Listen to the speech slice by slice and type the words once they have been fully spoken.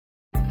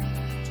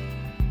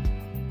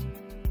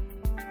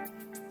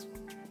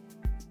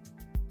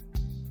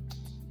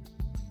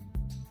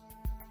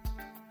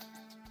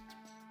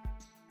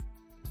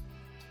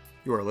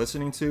You are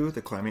listening to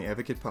the Climbing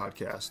Advocate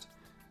Podcast.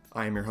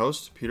 I am your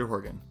host, Peter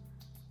Horgan.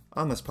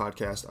 On this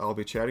podcast, I will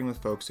be chatting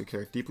with folks who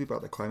care deeply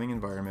about the climbing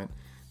environment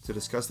to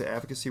discuss the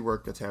advocacy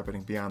work that's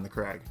happening beyond the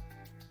crag.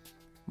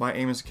 My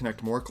aim is to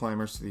connect more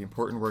climbers to the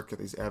important work that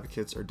these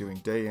advocates are doing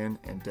day in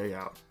and day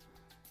out.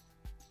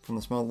 From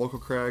the small local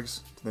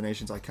crags to the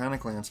nation's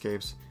iconic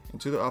landscapes and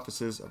to the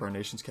offices of our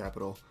nation's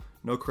capital,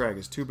 no crag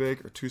is too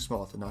big or too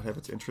small to not have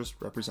its interests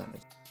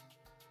represented.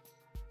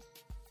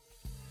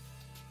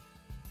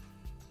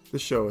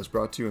 This show is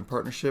brought to you in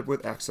partnership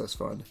with Access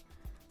Fund.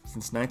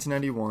 Since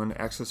 1991,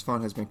 Access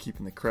Fund has been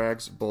keeping the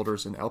crags,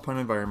 boulders, and alpine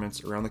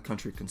environments around the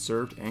country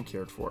conserved and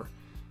cared for.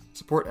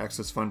 Support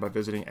Access Fund by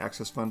visiting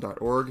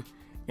accessfund.org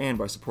and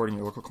by supporting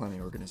your local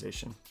climbing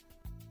organization.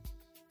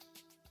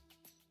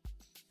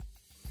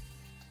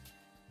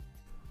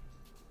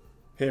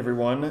 Hey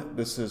everyone,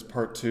 this is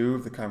part 2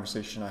 of the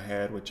conversation I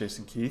had with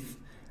Jason Keith,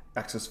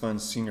 Access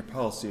Fund's Senior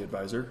Policy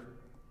Advisor.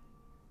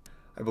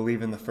 I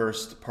believe in the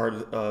first part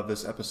of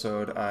this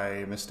episode,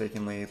 I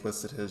mistakenly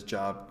listed his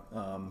job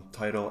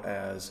title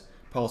as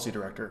Policy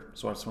Director.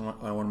 So I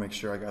want to make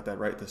sure I got that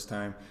right this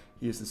time.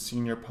 He is the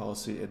Senior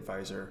Policy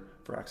Advisor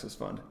for Access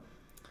Fund.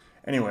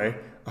 Anyway,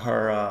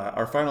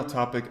 our final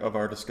topic of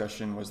our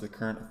discussion was the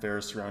current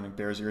affairs surrounding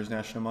Bears Ears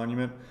National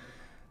Monument.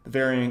 The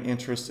varying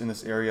interests in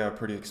this area are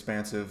pretty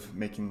expansive,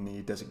 making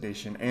the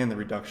designation and the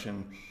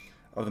reduction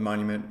of the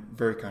monument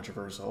very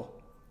controversial.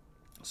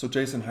 So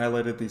Jason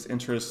highlighted these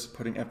interests,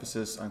 putting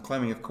emphasis on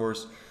climbing, of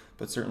course,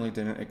 but certainly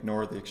didn't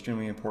ignore the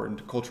extremely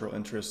important cultural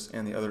interests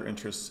and the other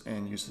interests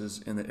and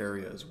uses in the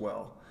area as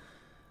well.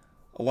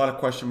 A lot of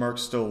question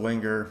marks still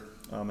linger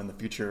in the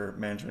future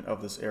management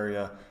of this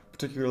area,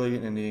 particularly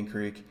in Indian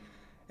Creek.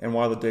 And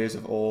while the days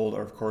of old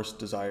are, of course,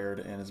 desired,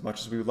 and as much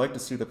as we would like to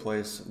see the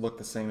place look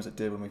the same as it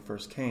did when we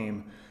first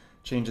came,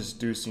 changes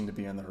do seem to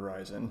be on the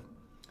horizon.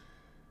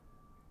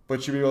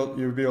 But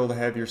you'll be able to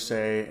have your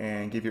say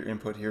and give your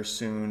input here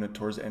soon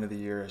towards the end of the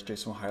year, as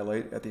Jason will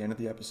highlight at the end of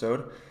the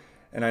episode.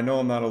 And I know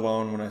I'm not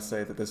alone when I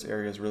say that this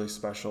area is really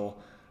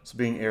special. So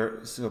being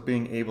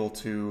able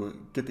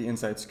to get the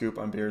inside scoop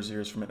on Bears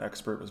Ears from an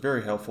expert was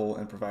very helpful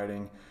in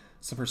providing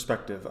some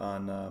perspective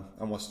on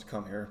what's to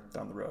come here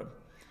down the road.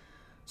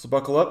 So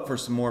buckle up for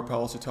some more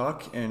policy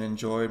talk and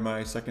enjoy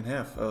my second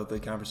half of the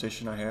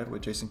conversation I had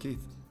with Jason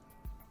Keith.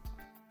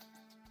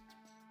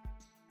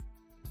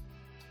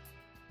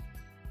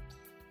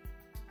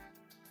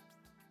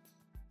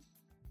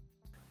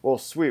 Well,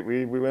 sweet.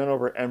 We went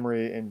over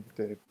Emery and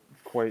did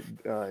quite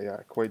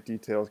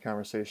detailed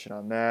conversation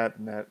on that,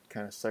 and that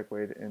kind of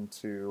segued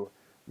into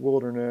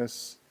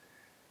wilderness.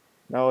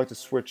 Now I'd like to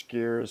switch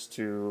gears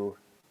to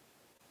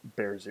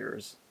Bears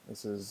Ears.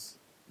 This is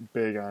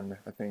big on,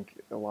 I think,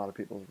 a lot of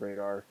people's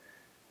radar,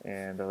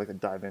 and I'd like to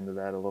dive into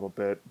that a little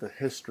bit. The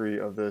history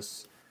of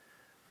this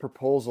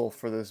proposal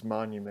for this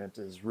monument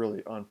is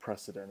really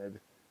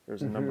unprecedented.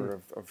 There's a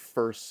number of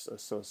firsts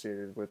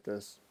associated with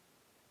this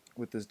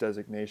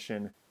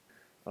designation.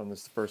 This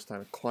is the first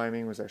time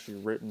climbing was actually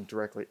written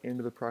directly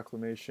into the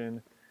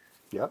proclamation.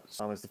 Yep.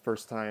 It's the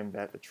first time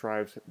that the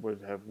tribes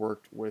would have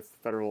worked with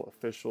federal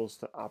officials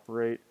to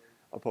operate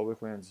a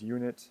public lands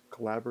unit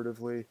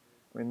collaboratively.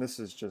 I mean, this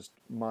is just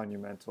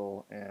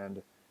monumental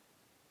and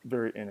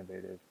very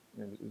innovative.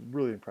 It's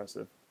really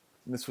impressive.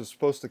 And this was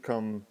supposed to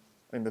come,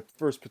 and the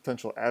first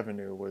potential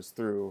avenue was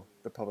through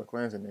the Public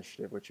Lands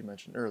Initiative, which you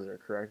mentioned earlier,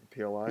 correct? The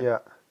PLI?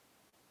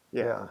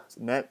 Yeah.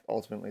 And that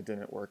ultimately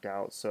didn't work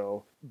out.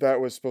 So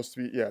that was supposed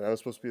to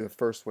be the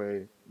first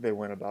way they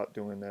went about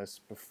doing this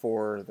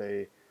before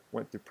they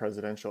went through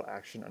presidential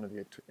action under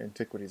the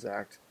Antiquities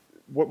Act.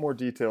 What more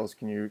details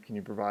can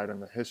you provide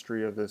on the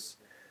history of this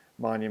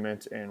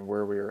monument and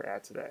where we are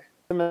at today?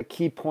 Some of the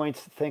key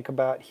points to think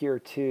about here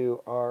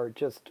too are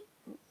just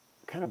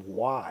kind of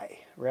why,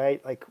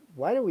 right? Like,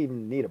 why do we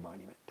even need a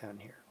monument down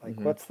here? Like,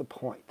 what's the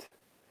point?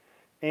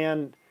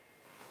 And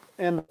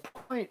the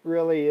point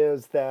really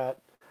is that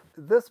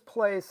this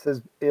place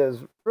is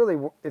really,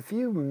 if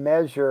you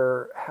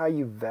measure how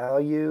you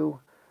value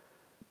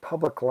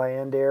public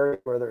land area,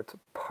 whether it's a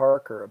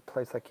park or a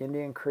place like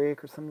Indian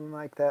Creek or something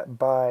like that,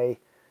 by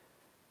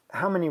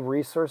how many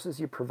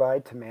resources you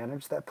provide to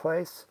manage that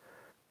place,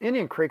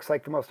 Indian Creek's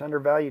like the most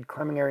undervalued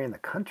climbing area in the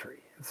country.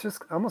 It's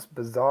just almost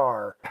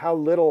bizarre how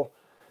little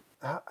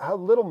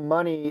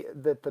money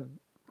that the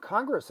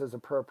Congress has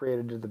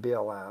appropriated to the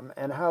BLM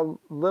and how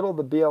little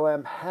the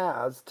BLM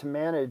has to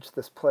manage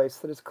this place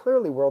that is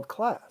clearly world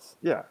class.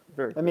 Yeah,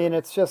 very. I mean,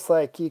 it's just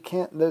like you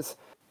can't this.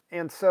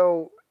 And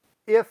so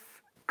if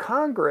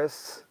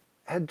Congress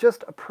had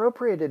just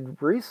appropriated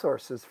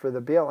resources for the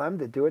BLM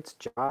to do its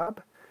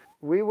job,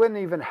 we wouldn't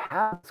even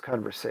have this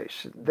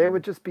conversation. They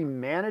would just be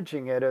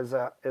managing it as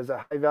a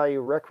high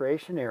value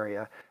recreation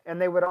area, and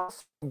they would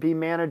also be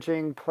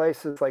managing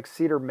places like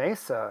Cedar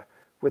Mesa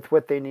with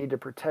what they need to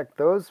protect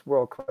those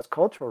world-class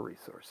cultural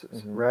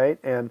resources, right?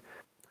 And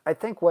I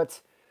think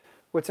what's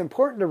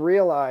important to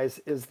realize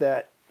is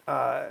that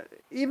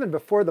even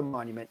before the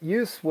monument,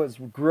 use was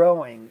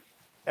growing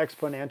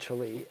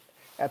exponentially.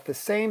 At the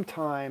same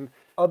time,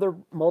 other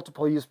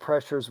multiple use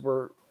pressures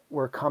were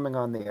were coming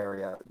on the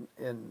area,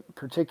 in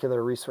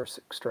particular resource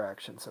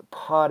extraction. So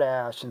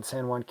potash in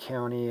San Juan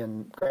County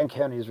and Grand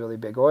County is really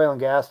big. Oil and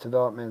gas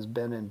development has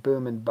been in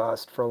boom and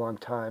bust for a long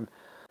time,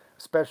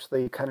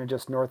 especially kind of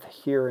just north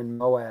here in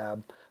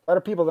Moab. A lot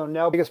of people don't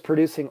know, the biggest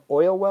producing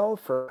oil well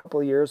for a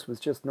couple of years was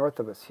just north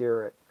of us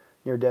here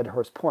near Dead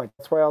Horse Point.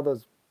 That's why all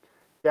those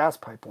gas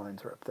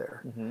pipelines are up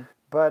there. Mm-hmm.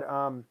 But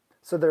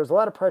so there's a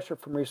lot of pressure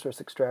from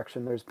resource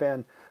extraction. There's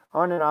been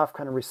on and off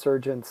kind of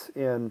resurgence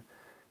in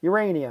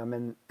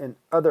uranium and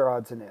other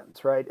odds and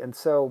ends, right?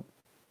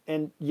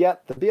 And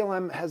yet the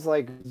BLM has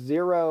like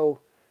zero.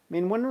 I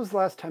mean, when was the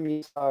last time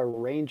you saw a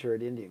ranger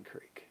at Indian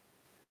Creek?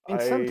 I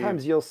mean,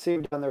 sometimes you'll see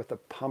them down there with a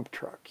pump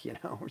truck,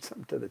 or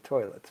something to the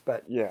toilets.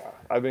 But yeah,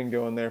 I've been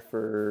going there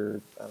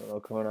for, I don't know,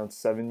 coming on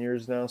 7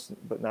 years now,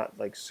 but not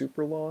like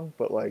super long.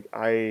 But like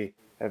I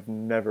have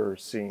never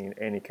seen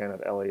any kind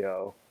of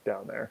LEO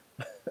down there.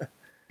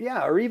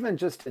 Yeah, or even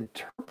just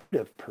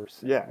interpretive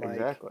person. Yeah,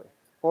 exactly.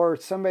 Or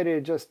somebody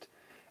to just,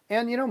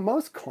 and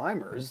most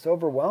climbers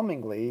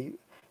overwhelmingly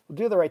will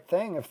do the right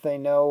thing if they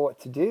know what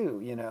to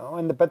do,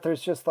 but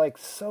there's just like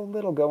so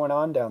little going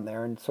on down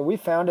there. And so we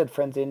founded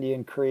Friends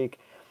Indian Creek.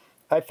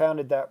 I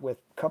founded that with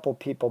a couple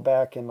people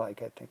back in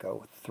like, I think,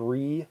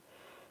 2003,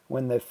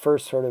 when the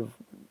first sort of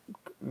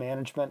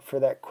management for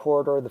that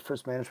corridor, the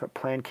first management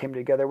plan came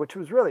together, which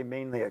was really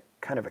mainly a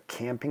kind of a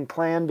camping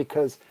plan,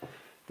 because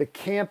the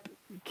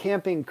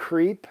camping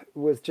creep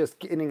was just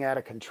getting out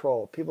of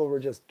control. People were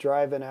just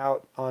driving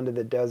out onto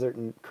the desert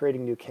and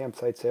creating new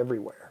campsites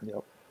everywhere.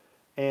 Yep.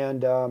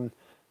 And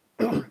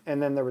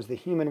and then there was the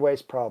human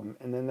waste problem,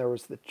 and then there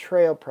was the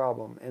trail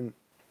problem,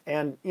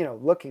 and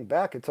looking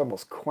back, it's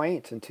almost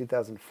quaint in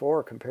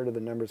 2004 compared to the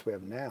numbers we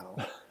have now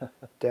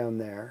down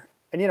there.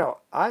 And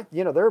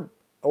they're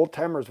old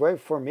timers way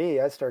before me.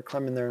 I started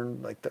climbing there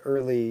in like the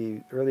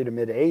early to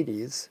mid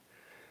 80s.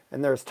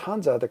 And there's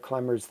tons of other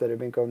climbers that have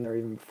been going there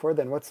even before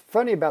then. What's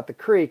funny about the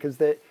creek is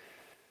that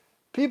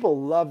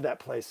people love that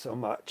place so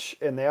much,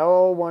 and they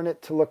all want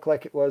it to look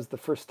like it was the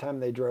first time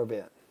they drove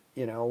in,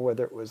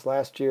 whether it was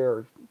last year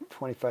or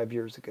 25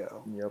 years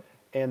ago. Yep.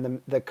 And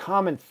the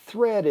common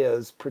thread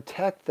is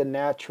protect the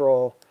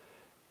natural,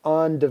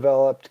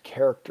 undeveloped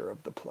character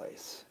of the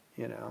place,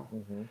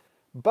 Mm-hmm.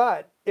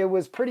 But it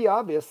was pretty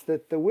obvious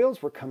that the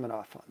wheels were coming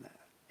off on that,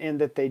 and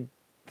that the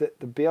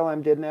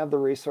BLM didn't have the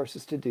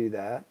resources to do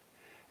that.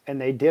 And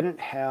they didn't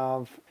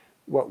have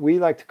what we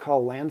like to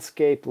call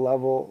landscape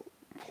level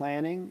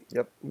planning,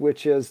 Yep.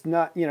 which is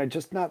not,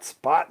 just not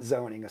spot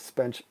zoning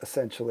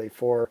essentially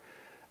for,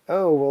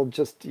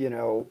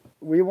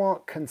 we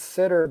won't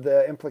consider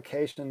the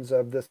implications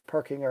of this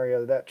parking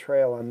area, that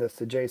trail on this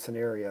adjacent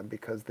area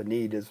because the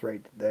need is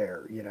right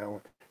there,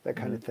 that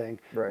kind of thing.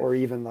 Right. Or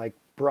even like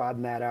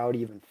broaden that out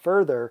even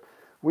further.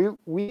 We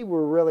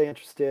were really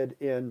interested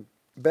in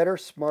better,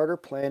 smarter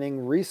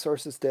planning,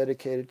 resources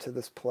dedicated to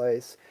this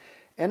place,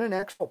 and an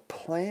actual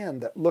plan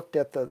that looked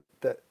at the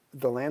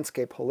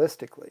landscape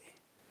holistically,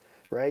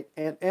 right?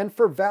 And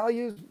for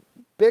values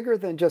bigger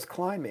than just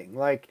climbing.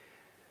 Like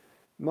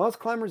most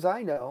climbers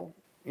I know,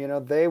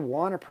 they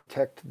want to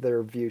protect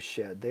their view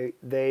shed.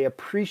 They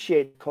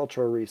appreciate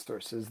cultural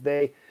resources.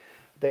 They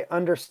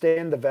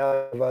understand the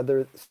value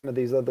of some of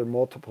these other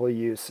multiple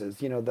uses.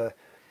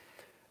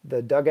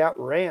 The dugout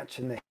ranch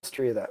and the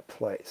history of that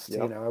place.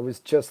 Yep. I was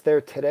just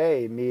there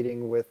today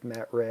meeting with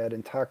Matt Redd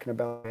and talking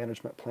about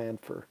management plan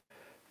for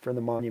the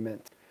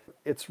monument.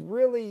 It's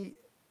really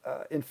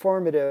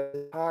informative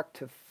to talk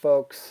to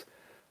folks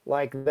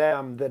like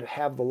them that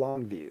have the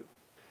long view,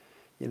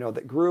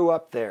 that grew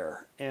up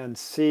there and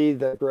see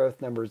the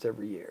growth numbers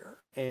every year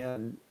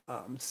and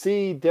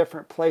see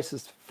different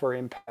places for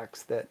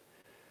impacts that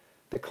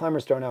the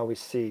climbers don't always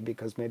see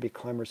because maybe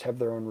climbers have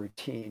their own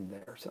routine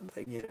there or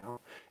something,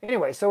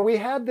 Anyway, so we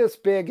had this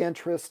big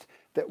interest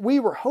that we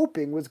were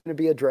hoping was going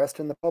to be addressed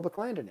in the Public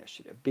Land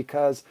Initiative,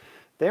 because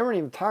they weren't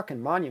even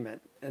talking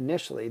monument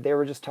initially. They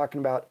were just talking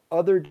about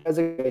other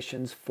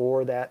designations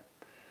for that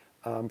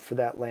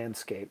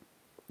landscape.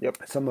 Yep.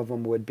 Some of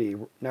them would be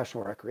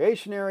National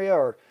Recreation Area,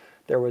 or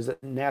there was a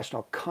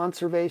National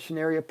Conservation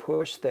Area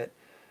push that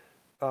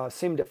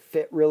seemed to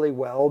fit really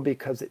well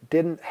because it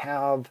didn't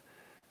have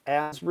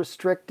as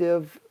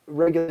restrictive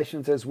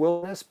regulations as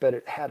wilderness, but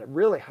it had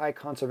really high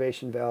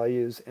conservation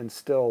values and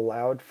still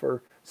allowed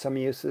for some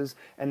uses.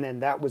 And then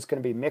that was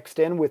going to be mixed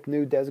in with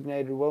new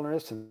designated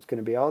wilderness, and it's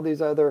going to be all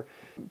these other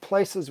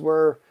places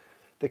where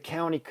the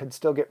county could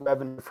still get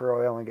revenue for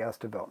oil and gas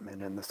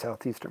development in the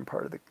southeastern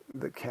part of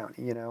the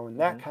county, and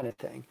that kind of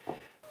thing.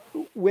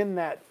 When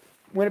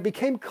it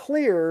became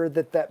clear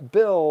that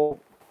bill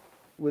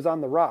was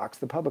on the rocks,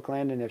 the Public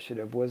Land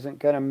Initiative wasn't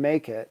going to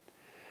make it,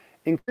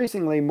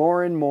 increasingly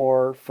more and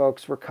more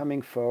folks were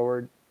coming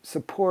forward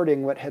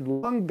supporting what had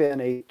long been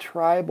a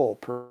tribal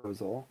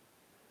proposal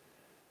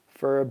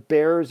for a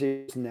Bears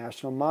Ears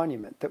National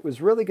Monument that was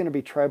really going to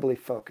be tribally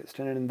focused.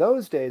 And in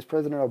those days,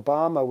 President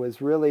Obama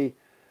was really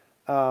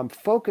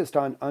focused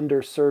on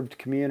underserved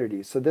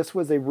communities. So this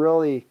was a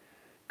really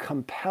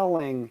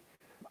compelling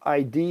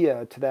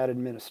idea to that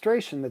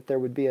administration that there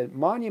would be a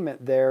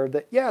monument there,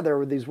 that, yeah, there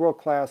were these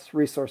world-class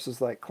resources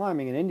like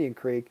climbing in Indian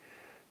Creek,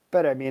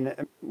 but I mean,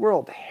 a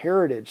World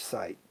Heritage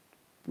Site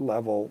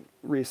level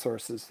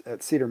resources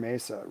at Cedar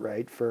Mesa,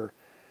 right, for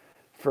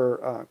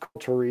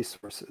cultural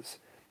resources.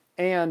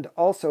 And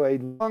also a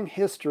long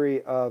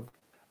history of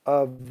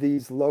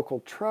these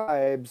local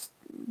tribes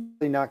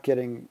really not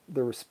getting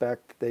the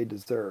respect they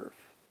deserve.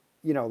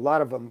 You know, a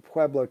lot of them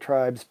Pueblo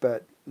tribes,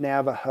 but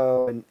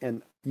Navajo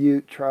and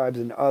Ute tribes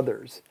and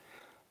others.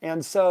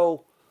 And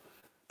so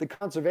the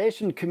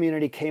conservation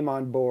community came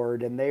on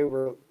board, and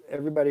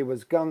everybody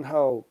was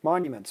gung-ho,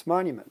 monuments,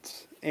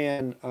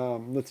 and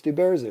let's do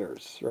Bears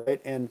Ears,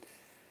 right? And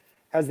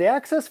as the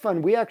Access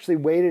Fund, we actually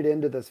waded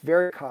into this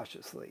very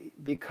cautiously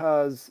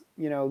because,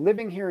 you know,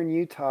 living here in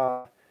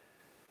Utah,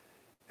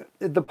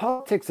 the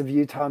politics of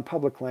Utah and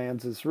public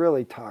lands is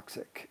really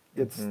toxic.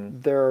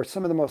 There are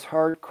some of the most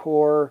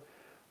hardcore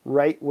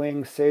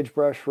right-wing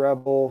sagebrush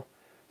rebel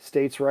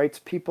states' rights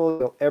people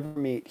you'll ever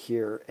meet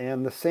here.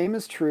 And the same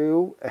is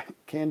true,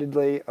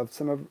 candidly, of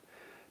some of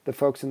the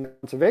folks in the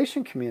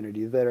conservation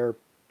community that are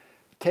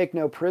take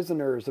no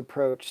prisoners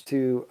approach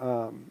to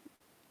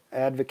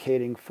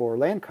advocating for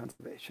land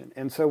conservation.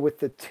 And so with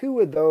the two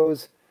of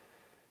those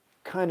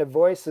kind of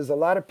voices, a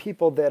lot of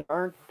people that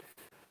aren't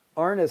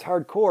as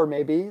hardcore,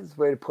 maybe is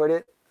the way to put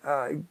it,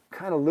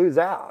 kind of lose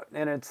out.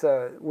 And it's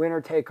a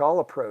winner-take-all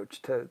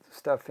approach to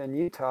stuff in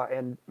Utah.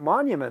 And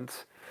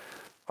monuments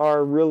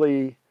are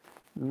really,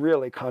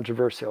 really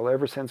controversial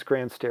ever since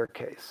Grand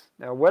Staircase.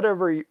 Now,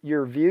 whatever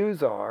your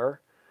views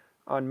are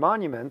on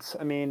monuments,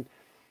 I mean,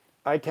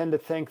 I tend to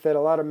think that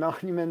a lot of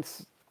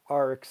monuments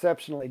are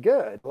exceptionally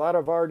good. A lot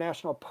of our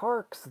national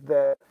parks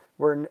that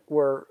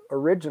were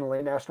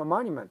originally national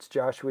monuments,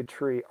 Joshua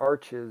Tree,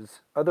 Arches,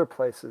 other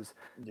places.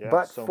 Yeah,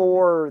 but so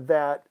for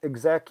that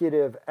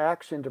executive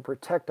action to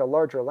protect a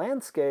larger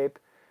landscape,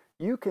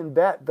 you can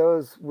bet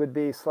those would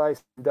be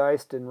sliced and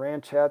diced in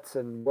ranchettes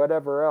and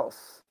whatever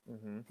else,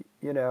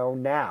 you know,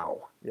 now.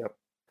 Yep.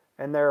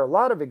 And there are a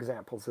lot of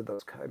examples of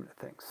those kind of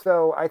things.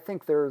 So I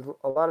think there's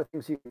a lot of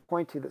things you can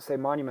point to that say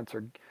monuments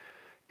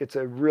it's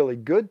a really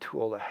good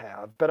tool to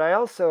have. But I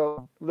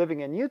also,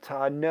 living in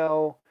Utah,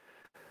 know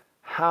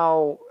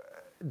how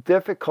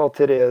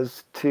difficult it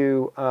is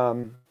to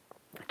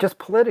just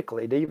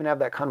politically to even have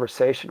that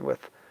conversation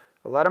with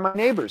a lot of my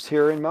neighbors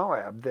here in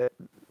Moab that,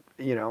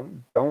 you know,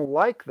 don't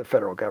like the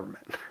federal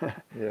government.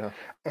 Yeah.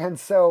 And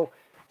so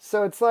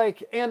it's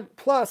like, and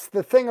plus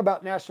the thing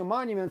about national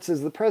monuments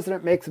is the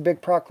president makes a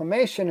big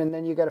proclamation and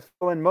then you got to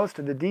fill in most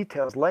of the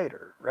details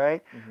later,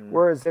 right?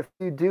 Whereas if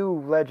you do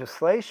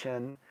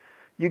legislation,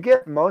 you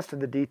get most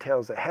of the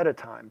details ahead of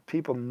time.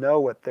 People know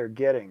what they're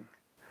getting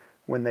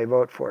when they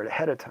vote for it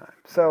ahead of time.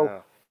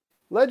 So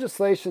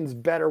legislation's a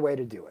better way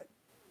to do it.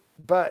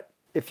 But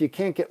if you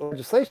can't get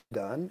legislation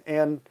done,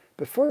 and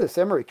before this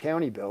Emery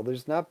County bill,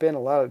 there's not been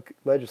a lot of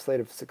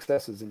legislative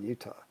successes in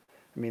Utah.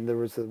 I mean, there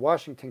was the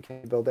Washington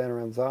County bill down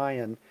around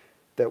Zion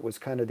that was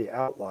kind of the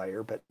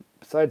outlier, but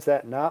besides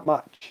that, not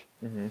much.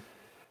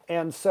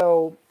 And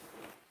so,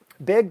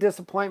 big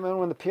disappointment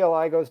when the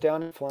PLI goes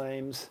down in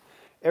flames.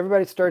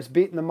 Everybody starts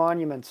beating the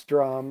monuments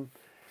drum.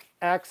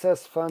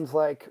 Access funds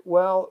like,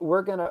 well,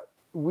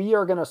 we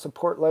are gonna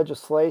support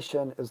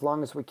legislation as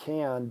long as we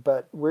can,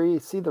 but we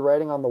see the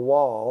writing on the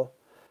wall,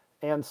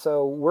 and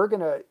so we're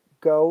gonna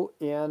go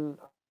in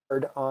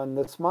hard on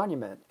this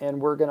monument,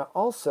 and we're gonna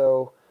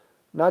also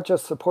not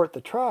just support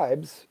the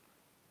tribes,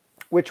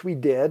 which we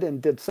did,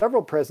 and did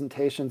several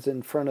presentations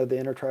in front of the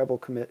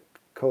Intertribal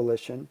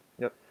Coalition,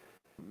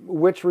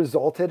 which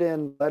resulted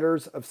in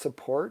letters of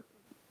support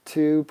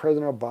to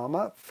President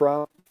Obama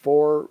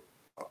for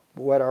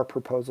what our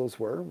proposals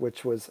were,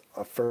 which was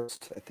a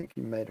first. I think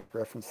you made a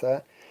reference to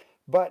that.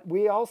 But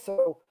we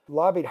also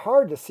lobbied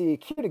hard to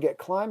CEQ to get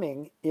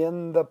climbing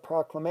in the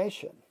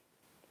proclamation.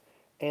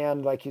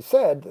 And like you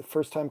said, the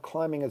first time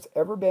climbing has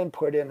ever been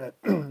put in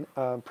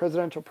a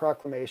presidential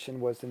proclamation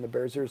was in the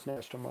Bears Ears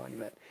National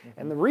Monument.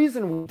 And the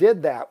reason we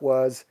did that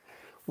was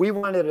we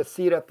wanted a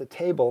seat at the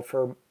table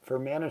for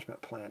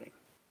management planning.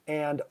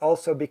 And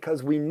also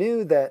because we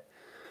knew that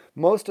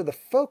most of the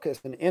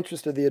focus and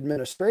interest of the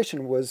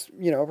administration was,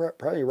 you know,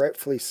 probably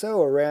rightfully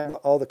so, around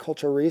all the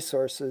cultural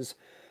resources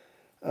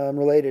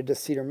related to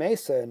Cedar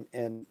Mesa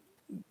and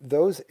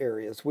those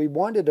areas. We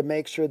wanted to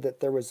make sure that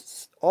there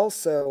was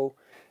also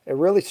a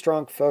really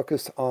strong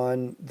focus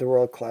on the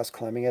world-class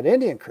climbing at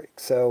Indian Creek.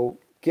 So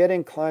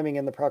getting climbing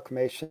in the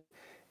proclamation,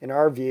 in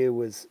our view,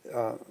 was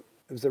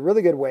a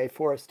really good way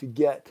for us to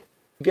get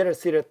a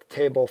seat at the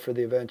table for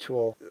the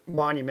eventual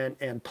monument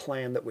and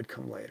plan that would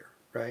come later.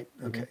 Right?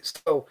 Okay.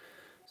 So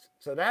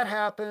that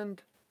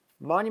happened.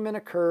 Monument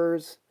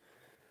occurs.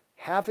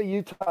 Half of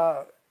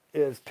Utah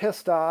is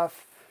pissed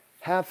off.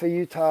 Half of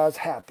Utah is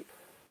happy.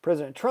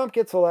 President Trump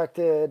gets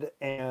elected,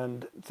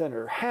 and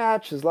Senator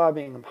Hatch is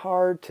lobbying him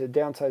hard to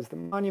downsize the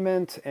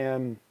monument,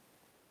 and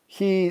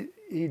he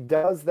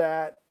does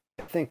that.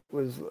 I think it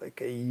was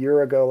like a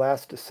year ago,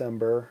 last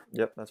December.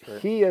 Yep, that's right.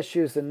 He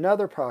issues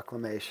another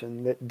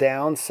proclamation that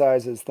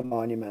downsizes the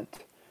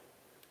monument.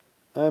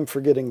 I'm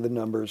forgetting the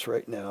numbers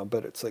right now,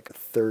 but it's like a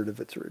third of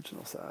its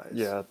original size.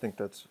 Yeah, I think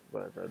that's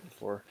what I've read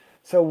before.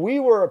 So we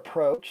were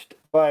approached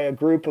by a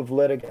group of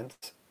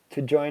litigants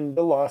to join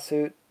the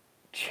lawsuit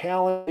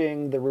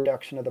challenging the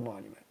reduction of the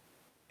monument.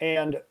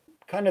 And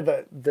kind of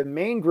the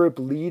main group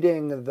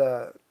leading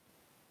the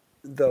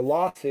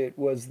lawsuit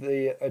was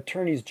the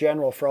attorneys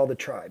general for all the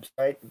tribes,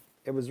 right?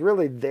 It was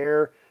really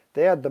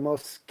they had the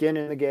most skin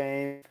in the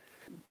game,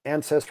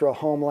 ancestral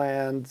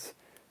homelands,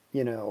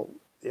 you know,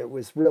 it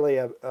was really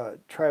a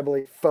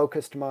tribally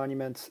focused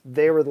monuments.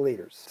 They were the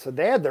leaders. So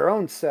they had their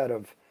own set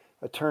of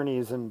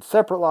attorneys and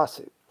separate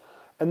lawsuit.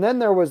 And then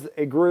there was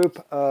a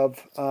group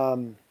of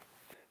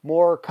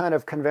more kind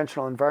of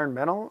conventional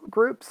environmental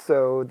groups.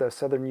 So the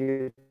Southern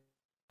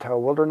Utah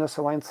Wilderness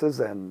Alliances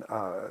and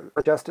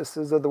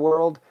Justices of the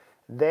World,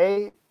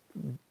 they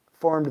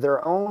formed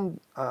their own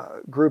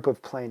group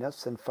of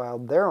plaintiffs and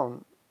filed their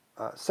own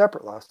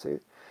separate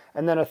lawsuit.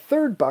 And then a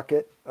third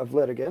bucket of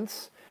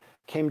litigants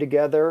came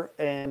together,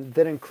 and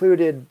that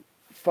included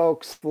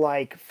folks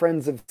like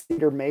Friends of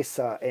Cedar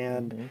Mesa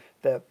and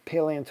the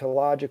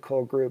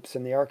paleontological groups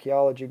and the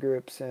archaeology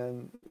groups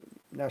and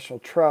National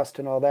Trust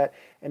and all that.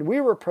 And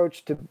we were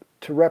approached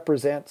to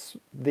represent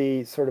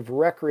the sort of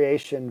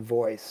recreation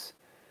voice,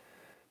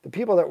 the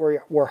people that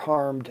were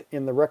harmed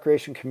in the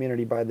recreation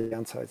community by the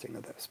downsizing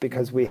of this,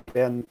 because we've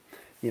been,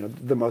 you know,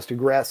 the most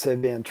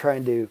aggressive in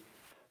trying to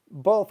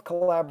both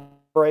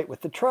collaborate with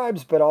the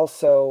tribes, but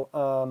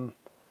also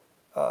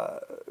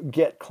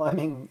get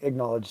climbing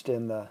acknowledged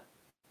in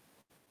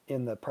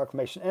the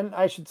proclamation. And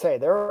I should say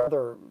there are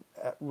other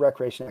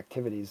recreation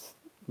activities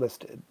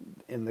listed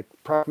in the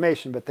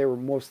proclamation, but they were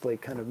mostly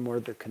kind of more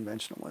the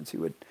conventional ones you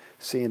would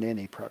see in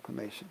any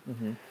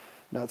proclamation,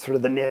 not sort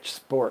of the niche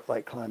sport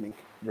like climbing.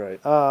 Right.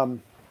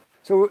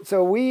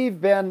 So we've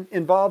been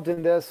involved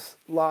in this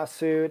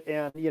lawsuit,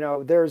 and you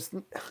know, there's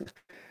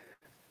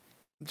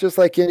just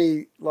like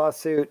any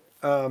lawsuit,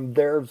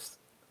 there's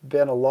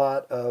been a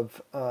lot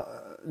of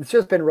it's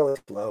just been really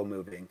slow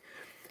moving.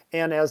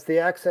 And as the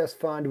Access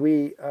Fund,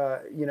 we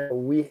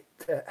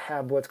to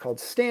have what's called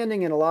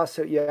standing in a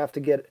lawsuit, you have to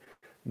get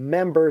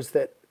members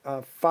that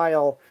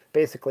file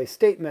basically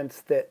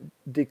statements that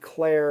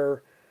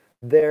declare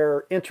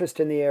their interest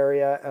in the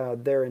area,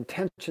 their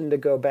intention to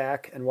go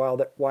back, and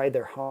why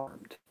they're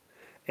harmed.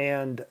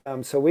 And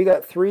so we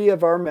got 3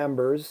 of our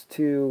members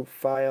to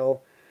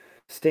file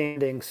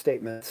standing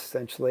statements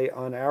essentially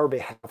on our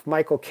behalf.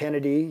 Michael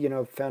Kennedy, you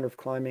know, founder of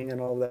climbing and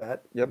all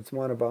that, is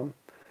one of them.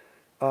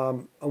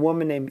 A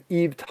woman named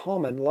Eve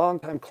Tallman,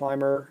 longtime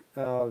climber.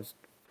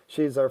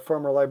 She's our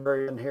former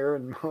librarian here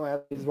in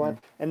Moab. She's one.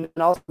 And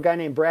then also a guy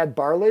named Brad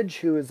Barlage,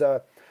 who is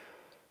a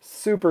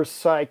super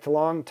psyched,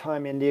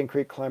 longtime Indian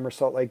Creek climber,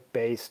 Salt Lake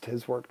based,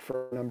 has worked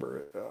for a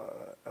number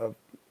of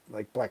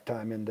like Black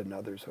Diamond and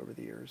others over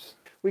the years.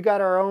 We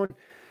got our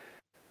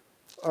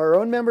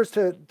own members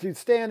to do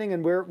standing,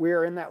 and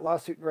we're in that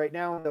lawsuit right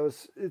now. And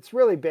it's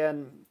really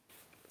been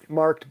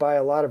marked by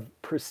a lot of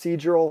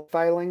procedural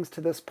filings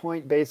to this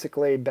point,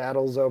 basically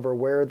battles over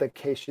where the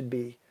case should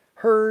be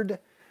heard.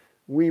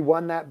 We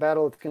won that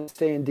battle. It's going to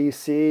stay in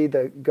D.C.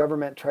 The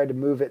government tried to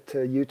move it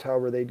to Utah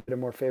where they get a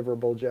more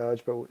favorable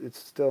judge, but it's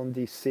still in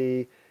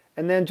D.C.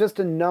 And then just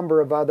a number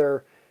of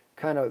other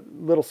kind of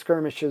little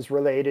skirmishes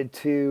related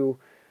to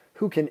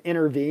who can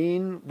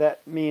intervene.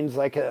 That means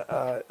like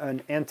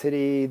an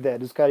entity that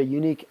has got a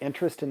unique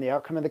interest in the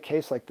outcome of the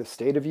case, like the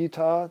state of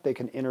Utah. They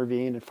can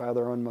intervene and file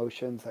their own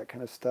motions, that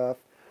kind of stuff.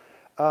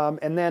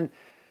 And then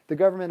the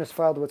government has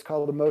filed what's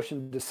called a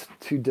motion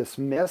to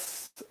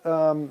dismiss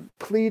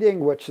pleading,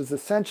 which is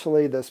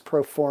essentially this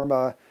pro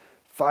forma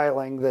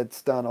filing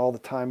that's done all the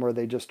time where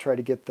they just try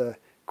to get the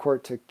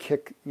court to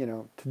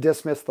to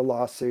dismiss the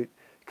lawsuit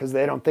because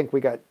they don't think we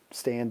got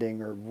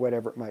standing or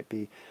whatever it might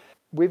be.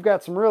 We've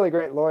got some really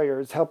great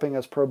lawyers helping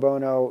us pro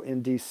bono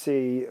in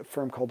D.C., a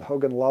firm called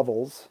Hogan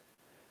Lovells.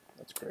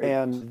 That's great.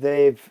 And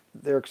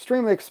they're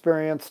extremely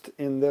experienced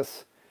in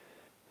this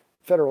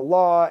federal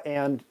law,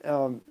 and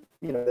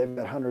they've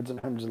got hundreds and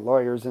hundreds of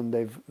lawyers, and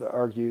they've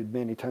argued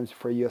many times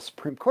before U.S.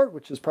 Supreme Court,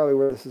 which is probably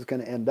where this is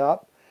going to end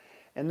up.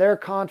 And they're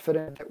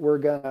confident that we're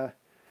gonna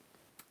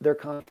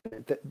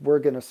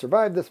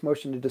survive this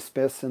motion to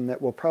dismiss, and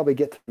that we'll probably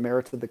get to the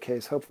merits of the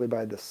case hopefully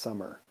by this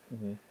summer.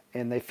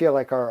 And they feel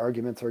like our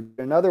arguments are,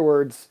 in other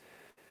words,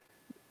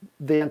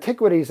 the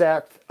Antiquities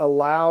Act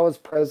allows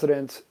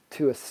presidents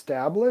to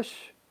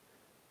establish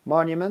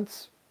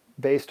monuments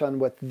based on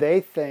what they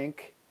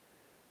think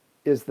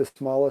is the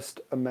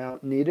smallest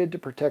amount needed to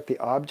protect the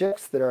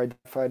objects that are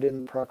identified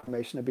in the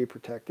proclamation to be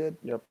protected.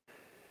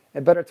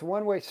 But it's a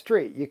one-way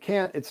street.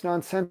 It's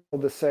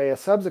nonsensical to say a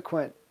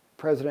subsequent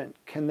president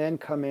can then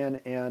come in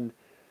and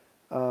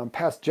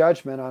pass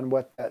judgment on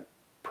what that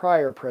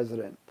prior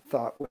president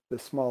thought was the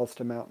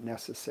smallest amount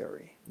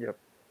necessary.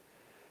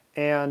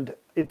 And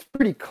it's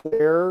pretty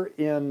clear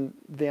in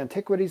the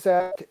Antiquities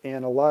Act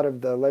and a lot of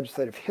the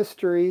legislative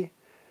history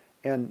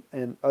and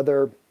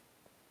other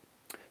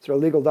sort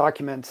of legal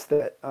documents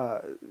that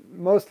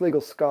most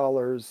legal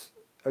scholars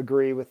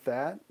agree with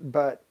that.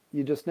 But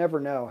you just never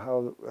know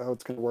how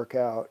it's going to work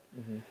out.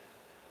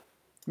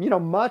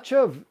 Much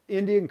of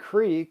Indian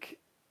Creek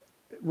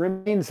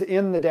remains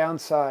in the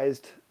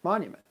downsized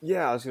monument.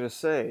 Yeah, I was going to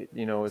say,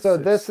 so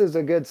this is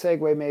a good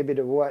segue maybe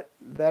to what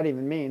that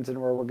even means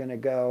and where we're going to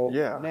go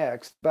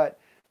next. But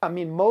I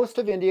mean, most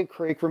of Indian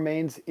Creek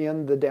remains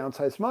in the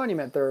downsized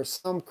monument. There are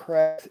some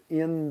cracks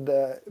in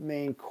the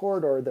main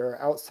corridor that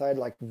are outside,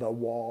 like the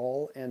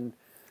wall and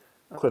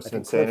Cliffs of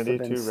Insanity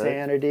too, right?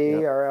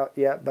 Insanity are out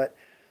yet, but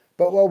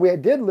what we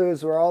did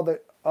lose were all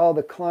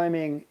the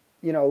climbing.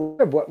 A lot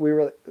of what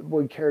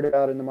we cared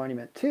about in the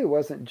monument too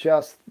wasn't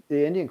just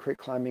the Indian Creek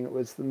climbing. It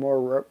was the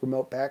more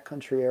remote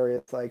backcountry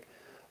areas like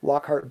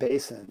Lockhart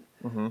Basin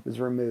was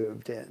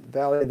removed, and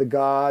Valley of the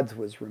Gods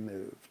was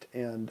removed,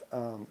 and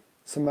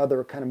some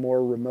other kind of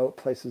more remote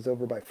places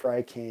over by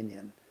Fry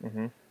Canyon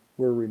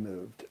were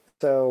removed.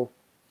 So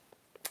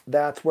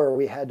that's where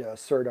we had to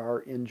assert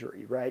our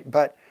injury, right?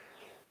 But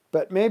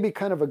maybe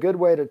kind of a good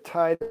way to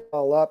tie it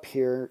all up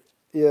here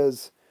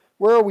is,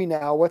 where are we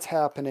now? What's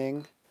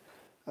happening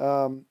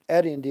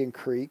at Indian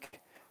Creek?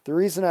 The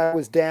reason I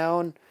was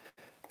down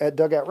at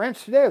Dugout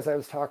Ranch today is I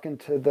was talking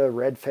to the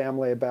Red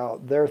family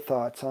about their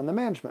thoughts on the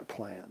management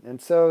plan.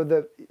 And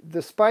so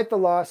despite the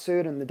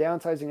lawsuit and the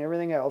downsizing and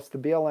everything else, the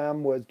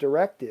BLM was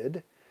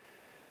directed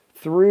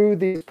through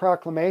these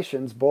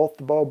proclamations, both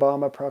the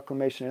Obama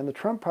proclamation and the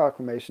Trump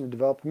proclamation, to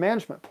develop a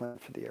management plan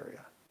for the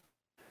area.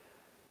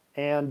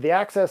 And the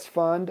Access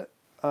Fund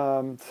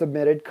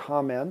submitted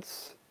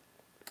comments.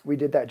 We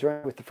did that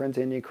jointly with the Friends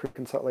of Indian Creek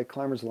and Salt Lake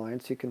Climbers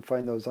Alliance. You can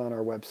find those on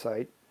our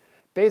website.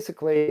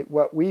 Basically,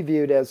 what we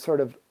viewed as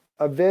sort of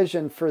a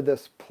vision for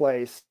this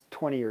place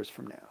 20 years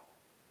from now.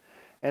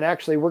 And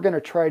actually, we're going to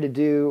try to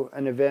do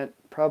an event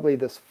probably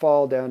this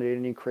fall down at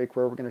Indian Creek,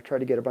 where we're going to try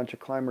to get a bunch of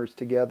climbers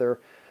together,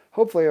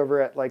 hopefully over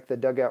at like the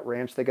Dugout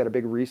Ranch. They got a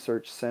big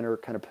research center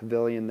kind of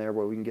pavilion there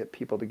where we can get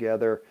people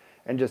together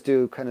and just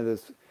do kind of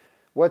this,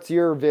 what's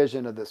your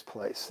vision of this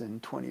place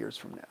in 20 years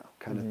from now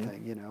kind of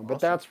thing, Awesome.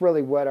 But that's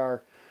really what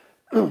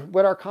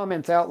our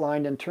comments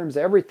outlined in terms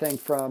of everything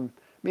from,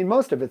 I mean,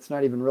 most of it's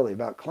not even really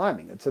about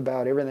climbing. It's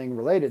about everything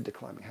related to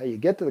climbing, how you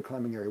get to the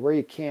climbing area, where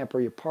you camp,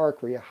 where you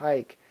park, where you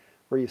hike,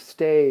 where you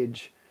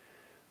stage,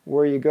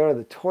 where you go to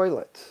the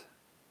toilet.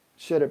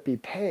 Should it be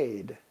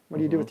paid? What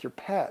do you do with your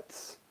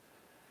pets?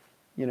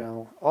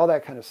 All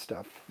that kind of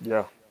stuff.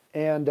 Yeah.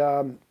 And,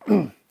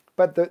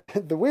 but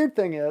the weird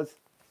thing is,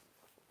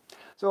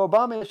 so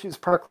Obama issues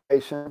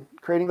proclamation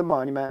creating the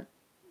monument,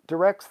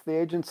 directs the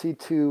agency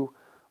to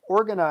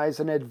organize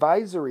an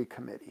advisory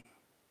committee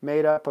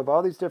made up of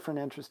all these different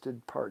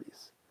interested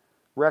parties,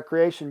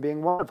 recreation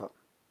being one of them.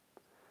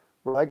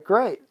 We're like,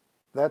 great,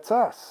 that's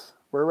us.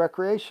 We're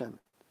recreation.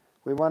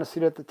 We want a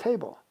seat at the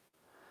table.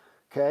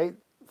 Okay,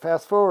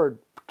 fast forward.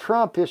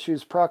 Trump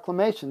issues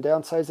proclamation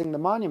downsizing the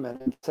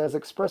monument and says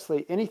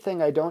expressly,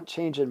 anything I don't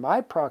change in my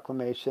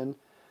proclamation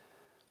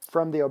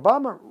from the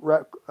Obama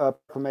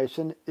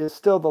proclamation is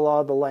still the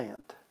law of the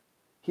land.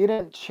 He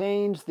didn't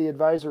change the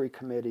advisory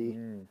committee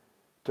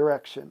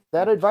direction.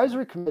 That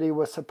advisory committee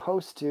was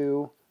supposed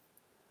to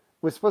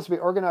be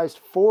organized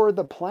for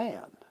the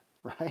plan,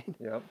 right?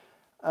 Yep.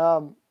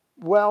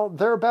 Well,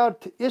 they're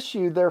about to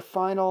issue their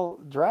final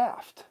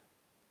draft.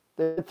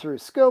 They went through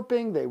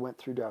scoping. They went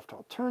through draft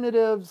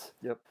alternatives.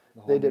 Yep.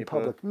 They did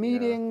public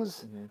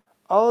meetings. Yeah.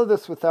 All of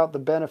this without the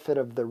benefit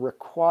of the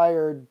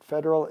required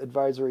Federal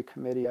Advisory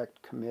Committee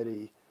Act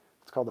committee.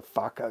 It's called the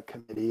FACA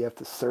committee. You have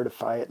to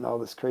certify it and all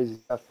this crazy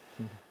stuff.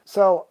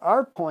 So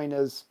our point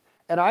is,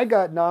 and I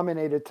got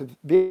nominated to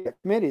be a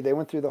committee. They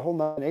went through the whole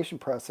nomination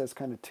process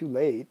kind of too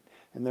late,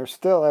 and they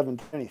still haven't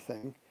done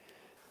anything.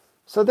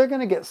 So they're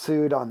going to get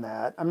sued on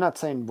that. I'm not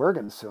saying we're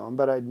going to sue them,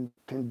 but I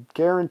can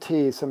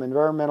guarantee some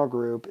environmental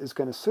group is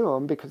going to sue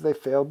them because they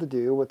failed to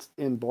do what's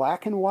in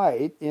black and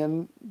white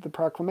in the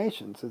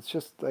proclamations. It's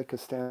just like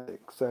astounding.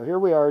 So here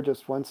we are,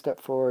 just one step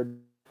forward,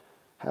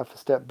 half a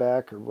step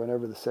back, or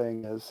whatever the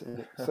saying is.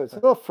 And so it's a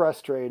little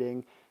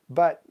frustrating,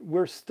 but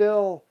we're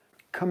still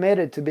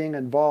committed to being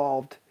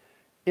involved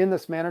in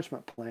this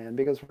management plan,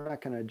 because we're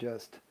not going to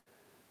just,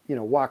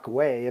 walk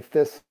away. If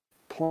this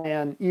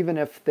plan, even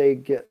if they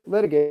get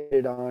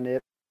litigated on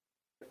it,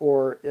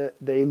 or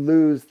they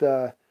lose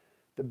the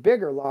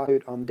bigger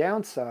lawsuit on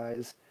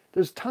downsize,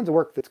 there's tons of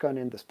work that's gone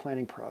into this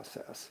planning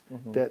process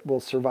that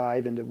will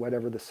survive into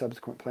whatever the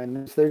subsequent plan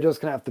is. They're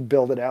just going to have to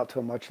build it out to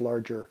a much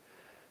larger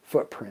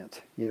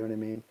footprint. You know what I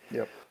mean?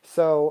 Yep.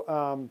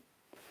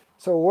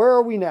 So where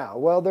are we now?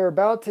 Well, they're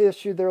about to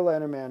issue their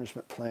land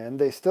management plan.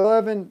 They still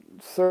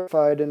haven't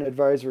certified an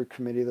advisory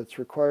committee that's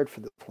required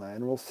for the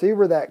plan. We'll see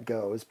where that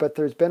goes. But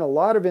there's been a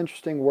lot of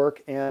interesting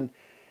work. And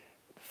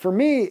for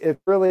me, it's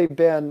really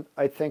been,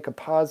 I think, a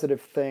positive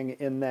thing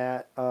in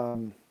that,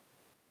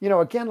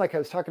 again, like I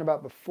was talking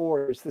about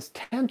before, there's this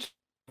tension,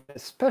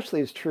 especially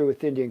is true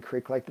with Indian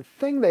Creek. Like the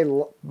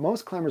thing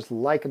most climbers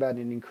like about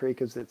Indian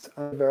Creek is its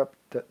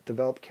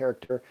undeveloped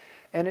character.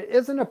 And it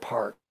isn't a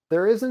park.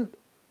 There isn't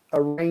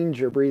a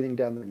ranger breathing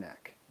down their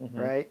neck,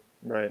 right?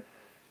 Right.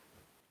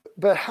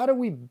 but how do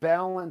we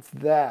balance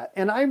that?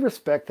 And I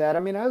respect that. I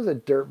mean, I was a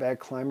dirtbag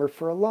climber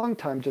for a long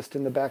time, just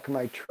in the back of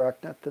my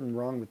truck. Nothing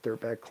wrong with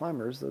dirtbag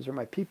climbers; those are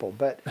my people.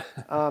 But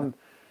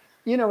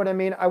you know what I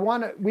mean?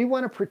 We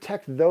want to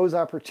protect those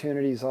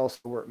opportunities also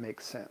where it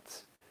makes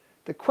sense.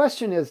 The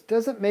question is,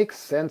 does it make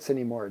sense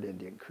anymore at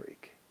Indian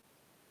Creek?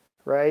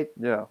 Right?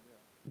 Yeah.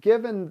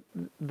 Given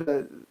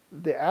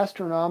the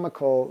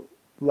astronomical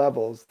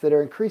levels that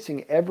are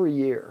increasing every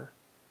year,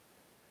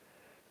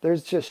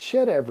 there's just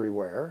shit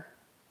everywhere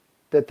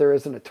that there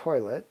isn't a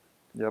toilet.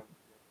 Yep.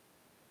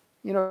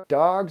 You know,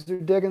 dogs are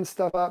digging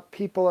stuff up.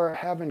 People are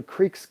having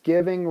creeks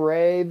giving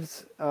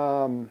raves.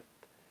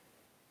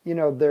 You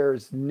know,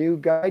 there's new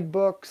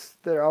guidebooks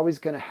that are always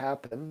going to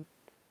happen.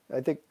 I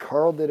think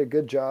Carl did a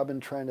good job in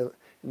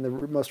the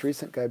most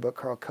recent guidebook,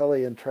 Carl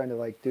Cully, in trying to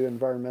like do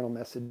environmental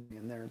messaging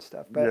in there and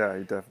stuff. But yeah,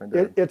 he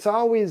definitely did. It's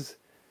always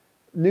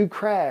new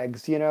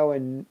crags, you know,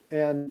 and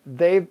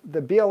the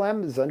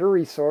BLM is under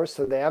resourced,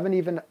 so they haven't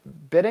even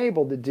been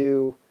able to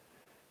do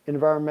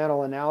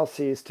environmental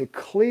analyses to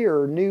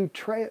clear new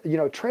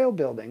trail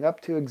building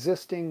up to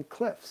existing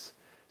cliffs.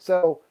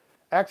 So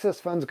Access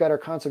Fund's got our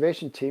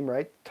conservation team,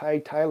 right? Ty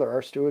Tyler,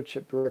 our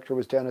stewardship director,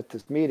 was down at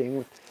this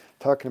meeting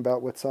talking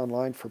about what's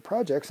online for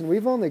projects, and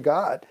we've only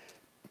got,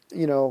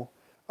 you know,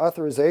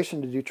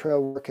 authorization to do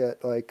trail work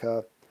at like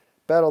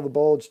Battle of the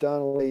Bulge,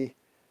 Donnelly,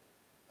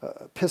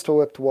 Pistol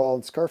Whipped Wall,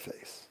 and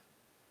Scarface.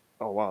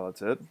 Oh wow,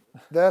 that's it?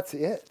 That's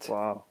it.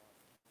 Wow.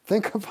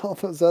 Think of all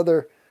those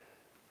other,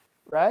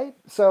 right?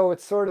 So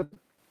it's sort of,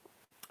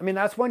 I mean,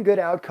 that's one good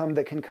outcome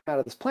that can come out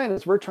of this plan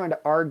is we're trying to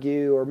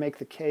argue or make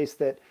the case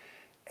that,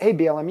 hey,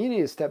 BLM, you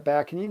need to step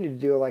back and you need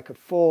to do like a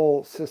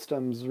full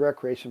systems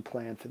recreation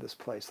plan for this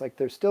place. Like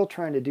they're still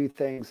trying to do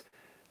things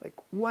like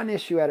one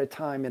issue at a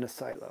time in a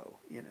silo,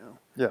 you know?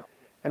 Yeah.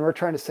 And we're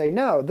trying to say,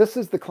 no, this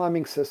is the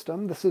climbing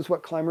system. This is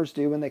what climbers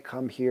do when they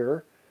come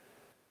here.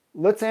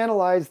 Let's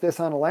analyze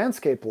this on a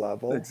landscape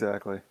level.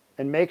 Exactly.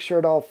 And make sure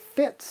it all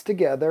fits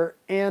together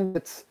and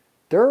it's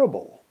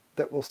durable,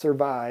 that will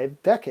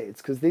survive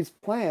decades, because these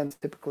plans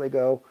typically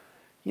go,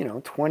 you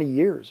know, 20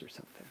 years or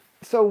something.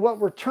 So what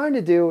we're trying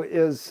to do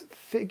is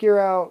figure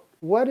out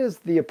what is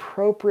the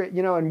appropriate,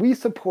 you know, and we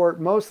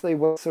support mostly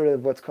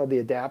what's called the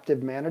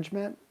adaptive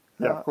management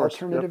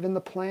alternative in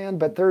the plan,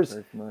 but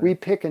we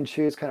pick and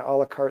choose kind of a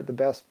la carte the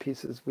best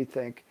pieces we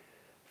think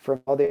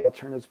from all the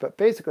alternatives. But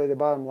basically the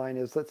bottom line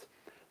is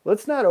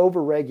let's not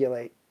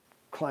over-regulate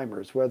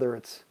climbers, whether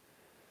it's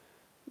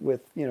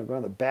with, you know,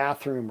 going to the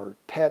bathroom or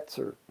pets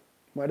or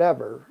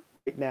whatever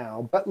right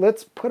now, but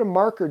let's put a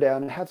marker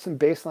down and have some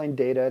baseline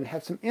data and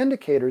have some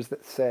indicators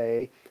that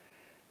say,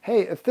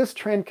 hey, if this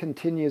trend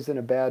continues in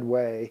a bad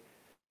way,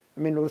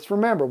 I mean, let's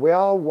remember, we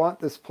all want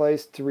this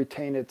place to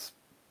retain its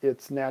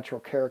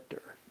natural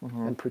character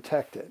and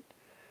protect it.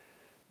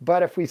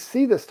 But if we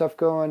see this stuff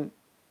going,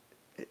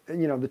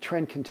 you know, the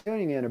trend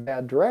continuing in a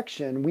bad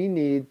direction, we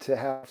need to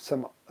have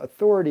some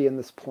authority in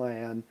this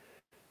plan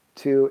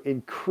to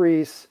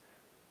increase,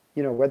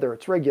 you know, whether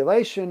it's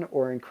regulation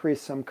or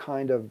increase some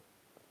kind of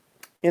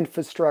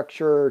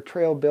infrastructure,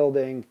 trail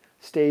building,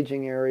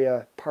 staging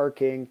area,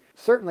 parking,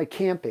 certainly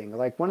camping.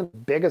 Like one of the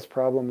biggest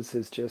problems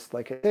is just,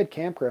 like I said,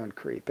 campground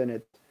creep,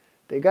 and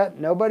they got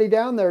nobody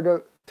down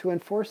there to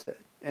enforce it,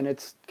 and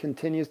it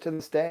continues to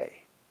this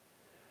day.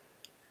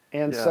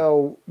 And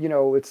so, you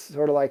know, it's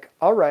sort of like,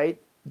 all right,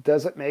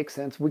 does it make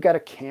sense? We got to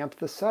camp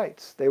the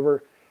sites. They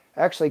were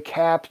actually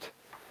capped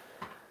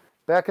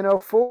back in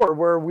 2004,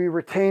 where we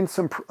retained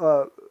some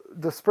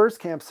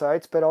dispersed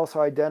campsites, but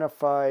also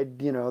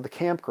identified, you know, the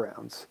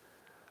campgrounds,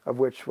 of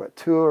which,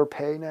 two are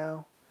pay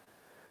now?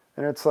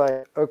 And it's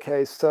like,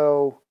 okay,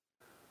 so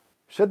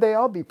should they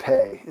all be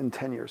pay in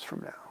 10 years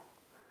from now?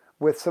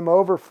 With some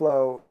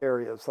overflow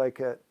areas, like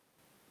at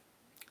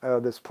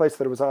this place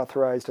that was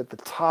authorized at the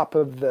top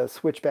of the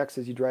switchbacks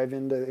as you drive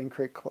into Indian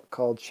Creek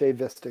called Shea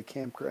Vista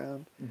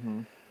Campground.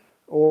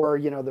 Or,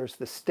 you know, there's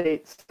the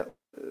states,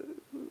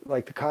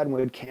 like the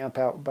Cottonwood Camp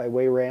out by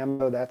Way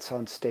Rambo, that's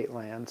on state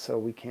land, so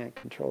we can't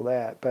control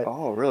that. But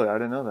oh, really? I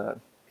didn't know that.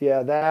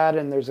 Yeah, that,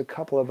 and there's a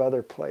couple of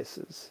other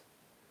places.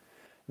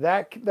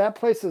 That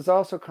place is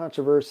also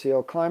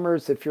controversial.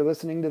 Climbers, if you're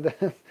listening to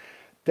this,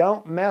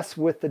 don't mess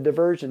with the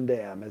diversion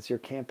dam as you're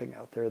camping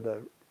out there.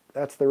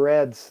 That's the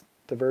Reds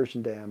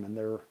diversion dam, and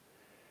they're,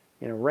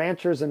 you know,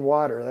 ranchers and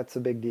water. That's a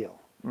big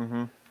deal.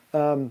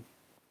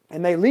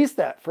 And they lease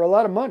that for a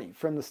lot of money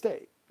from the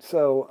state.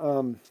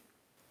 So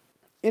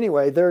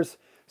anyway,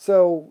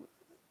 so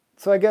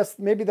I guess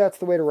maybe that's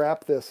the way to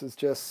wrap this, is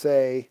just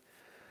say,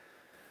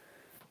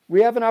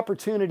 we have an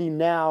opportunity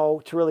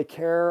now to really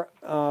care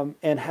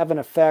and have an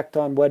effect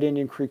on what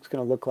Indian Creek's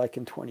going to look like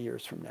in 20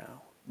 years from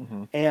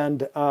now.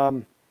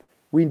 And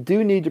we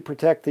do need to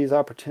protect these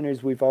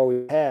opportunities we've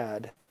always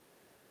had.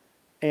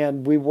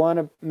 And we want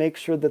to make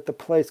sure that the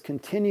place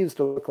continues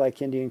to look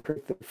like Indian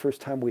Creek the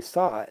first time we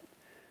saw it.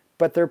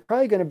 But there are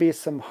probably going to be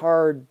some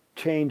hard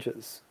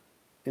changes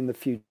in the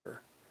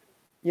future.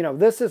 You know,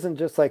 this isn't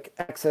just like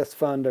Access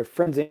Fund or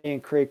Friends of Indian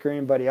Creek or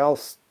anybody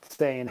else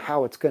saying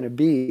how it's going to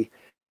be.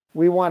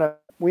 We want to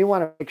we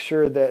want to make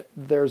sure that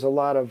there's a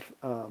lot of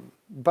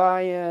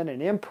buy-in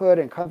and input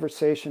and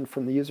conversation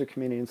from the user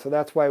community. And so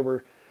that's why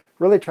we're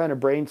really trying to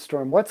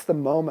brainstorm what's the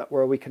moment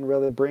where we can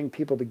really bring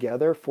people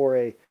together for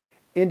a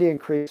Indian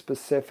Creek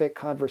specific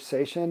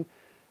conversation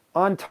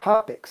on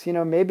topics.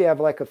 Maybe have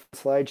like a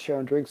slideshow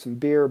and drink some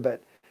beer,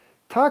 but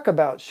talk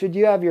about, should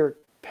you have your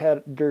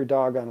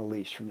dog on a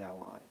leash from now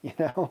on?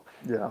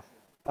 Yeah.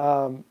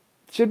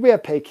 Should we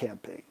have pay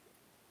camping?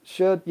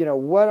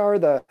 What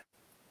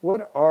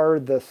are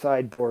the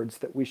sideboards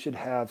that we should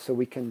have so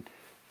we can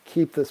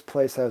keep this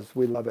place as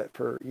we love it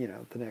for,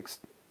 the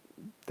next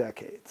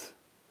decades?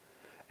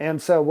 And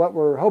so what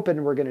we're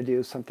hoping we're going to do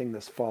is something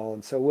this fall.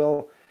 And so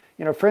we'll,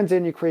 Friends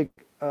Indian Creek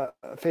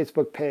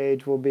Facebook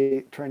page, we'll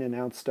be trying to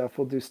announce stuff.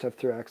 We'll do stuff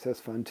through Access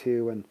Fund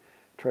too and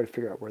try to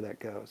figure out where that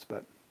goes.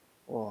 But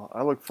well,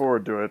 I look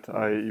forward to it.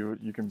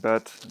 You can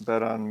bet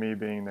on me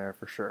being there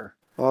for sure.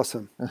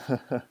 Awesome.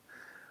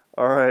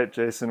 All right,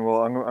 Jason.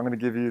 Well, I'm going to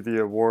give you the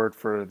award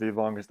for the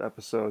longest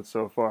episode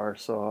so far.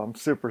 So I'm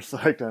super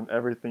psyched on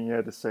everything you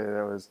had to say.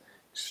 That was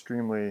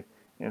extremely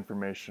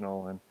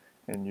informational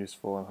and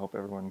useful, and hope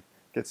everyone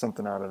gets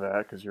something out of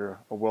that, because you're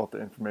a wealth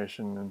of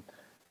information. And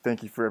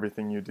thank you for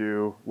everything you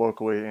do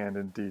locally and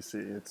in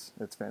DC.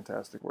 It's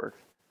fantastic work.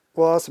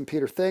 Well, awesome,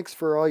 Peter. Thanks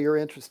for all your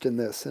interest in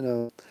this.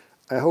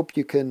 I hope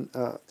you can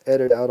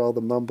edit out all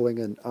the mumbling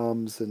and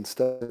ums and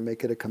stuff and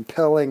make it a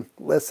compelling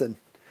listen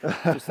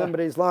for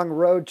somebody's long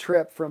road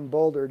trip from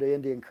Boulder to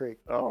Indian Creek.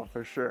 Oh,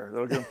 for sure.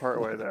 That'll get them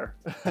part way there.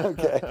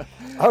 Okay.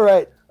 All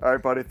right. All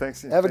right, buddy.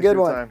 Thanks. Have a good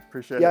one. Time.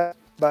 Appreciate it. Yeah.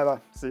 Bye-bye.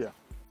 See ya.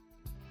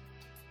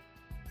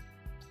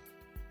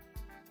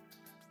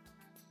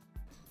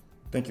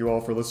 Thank you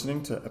all for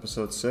listening to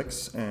episode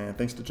 6, and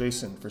thanks to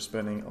Jason for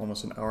spending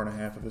almost an hour and a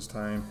half of his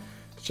time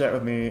to chat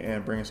with me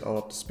and bring us all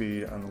up to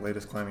speed on the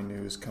latest climbing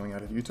news coming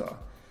out of Utah.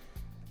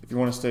 If you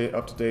want to stay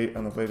up to date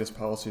on the latest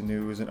policy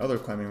news and other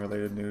climbing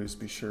related news,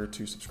 be sure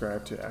to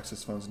subscribe to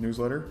Access Fund's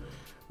newsletter,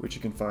 which you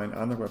can find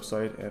on their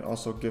website, and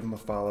also give them a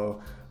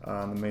follow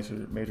on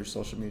the major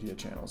social media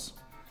channels.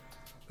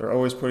 They're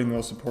always putting the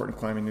most important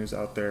climbing news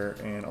out there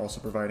and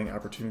also providing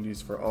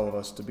opportunities for all of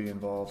us to be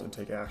involved and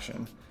take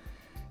action.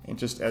 And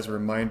just as a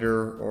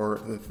reminder, or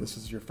if this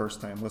is your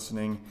first time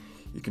listening,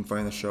 you can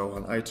find the show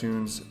on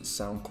iTunes,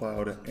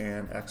 SoundCloud,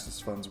 and Access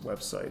Fund's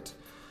website.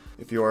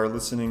 If you are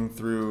listening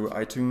through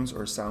iTunes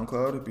or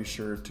SoundCloud, be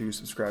sure to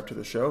subscribe to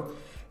the show.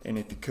 And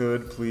if you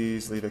could,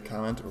 please leave a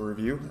comment or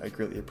review. I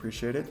greatly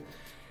appreciate it.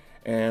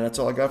 And that's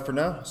all I got for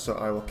now. So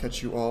I will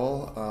catch you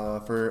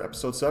all for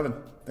episode 7.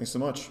 Thanks so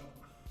much.